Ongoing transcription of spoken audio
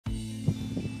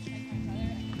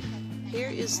Here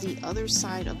is the other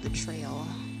side of the trail.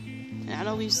 And I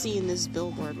know we've seen this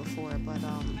billboard before, but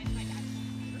I'm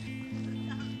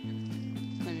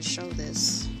gonna show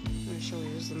this. I'm gonna show you.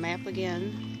 Here's the map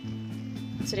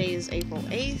again. Today is April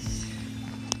 8th,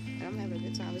 and I'm having a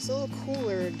good time. It's a little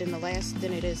cooler than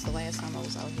it is the last time I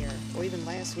was out here, or even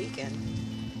last weekend.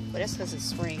 But that's because it's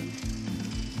spring.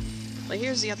 But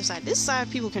here's the other side. This side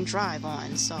people can drive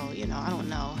on, so you know, I don't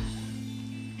know.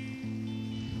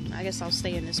 I guess I'll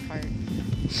stay in this part.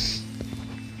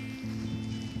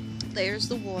 There's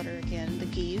the water again, the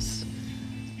geese.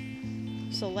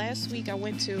 So last week I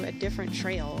went to a different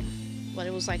trail, but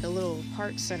it was like a little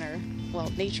park center, well,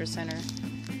 nature center.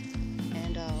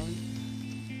 And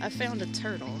I found a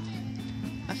turtle.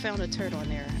 I found a turtle in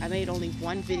there. I made only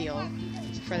one video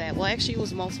for that. Well, actually it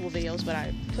was multiple videos, but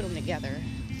I put them together.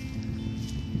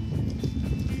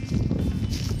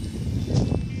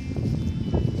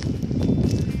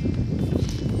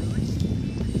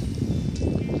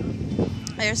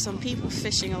 There's some people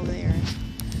fishing over there.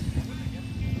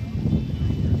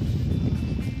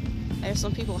 There's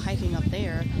some people hiking up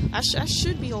there. I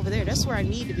should be over there. That's where I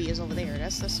need to be, is over there.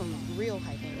 That's some real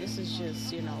hiking. This is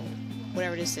just, you know,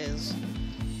 whatever this is.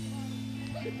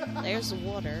 There's the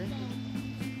water.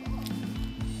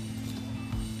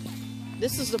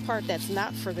 This is the part that's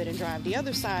not Forbidden Drive. The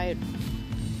other side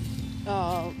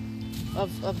of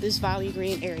this Valley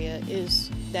Green area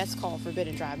that's called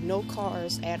Forbidden Drive. No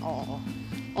cars at all.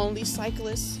 Only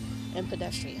cyclists and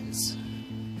pedestrians.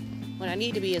 What I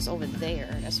need to be is over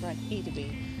there. That's where I need to be.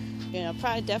 You know,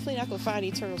 probably definitely not gonna find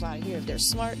any turtles out of here. If they're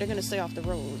smart, they're gonna stay off the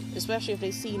road. Especially if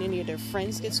they've seen any of their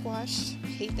friends get squashed.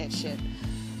 Hate that shit.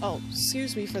 Oh,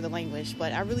 excuse me for the language,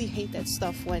 but I really hate that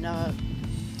stuff when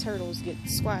turtles get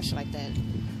squashed like that.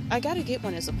 I gotta get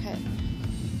one as a pet.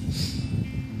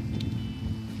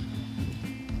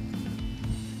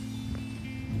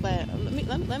 But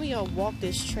let me walk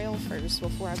this trail first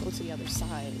before I go to the other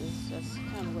side. That's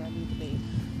kind of where I need to be.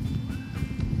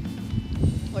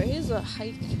 Well, here's a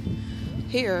hike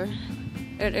here.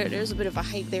 There's a bit of a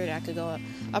hike there that I could go up.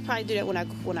 I'll probably do that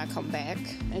when I come back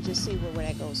and just see where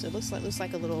that goes. It looks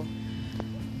like a little.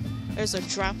 There's a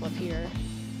drop up here.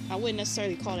 I wouldn't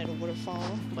necessarily call that a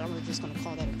waterfall, but I'm just gonna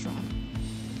call that a drop.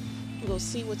 We'll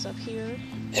see what's up here.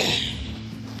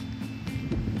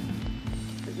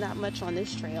 Not much on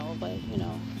this trail, but you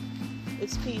know,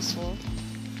 it's peaceful.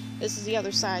 This is the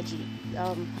other side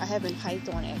I haven't hiked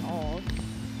on at all,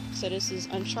 so this is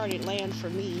uncharted land for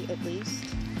me, at least.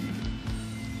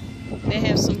 They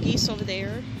have some geese over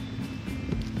there.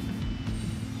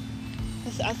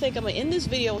 I think I'm gonna end this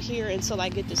video here until I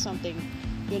get to something,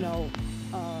 you know,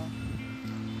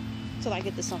 till I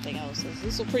get to something else.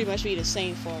 This will pretty much be the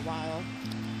same for a while.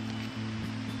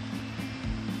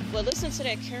 Well, listen to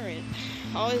that current.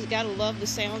 Always gotta love the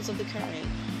sounds of the current.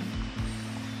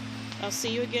 I'll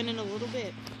see you again in a little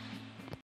bit.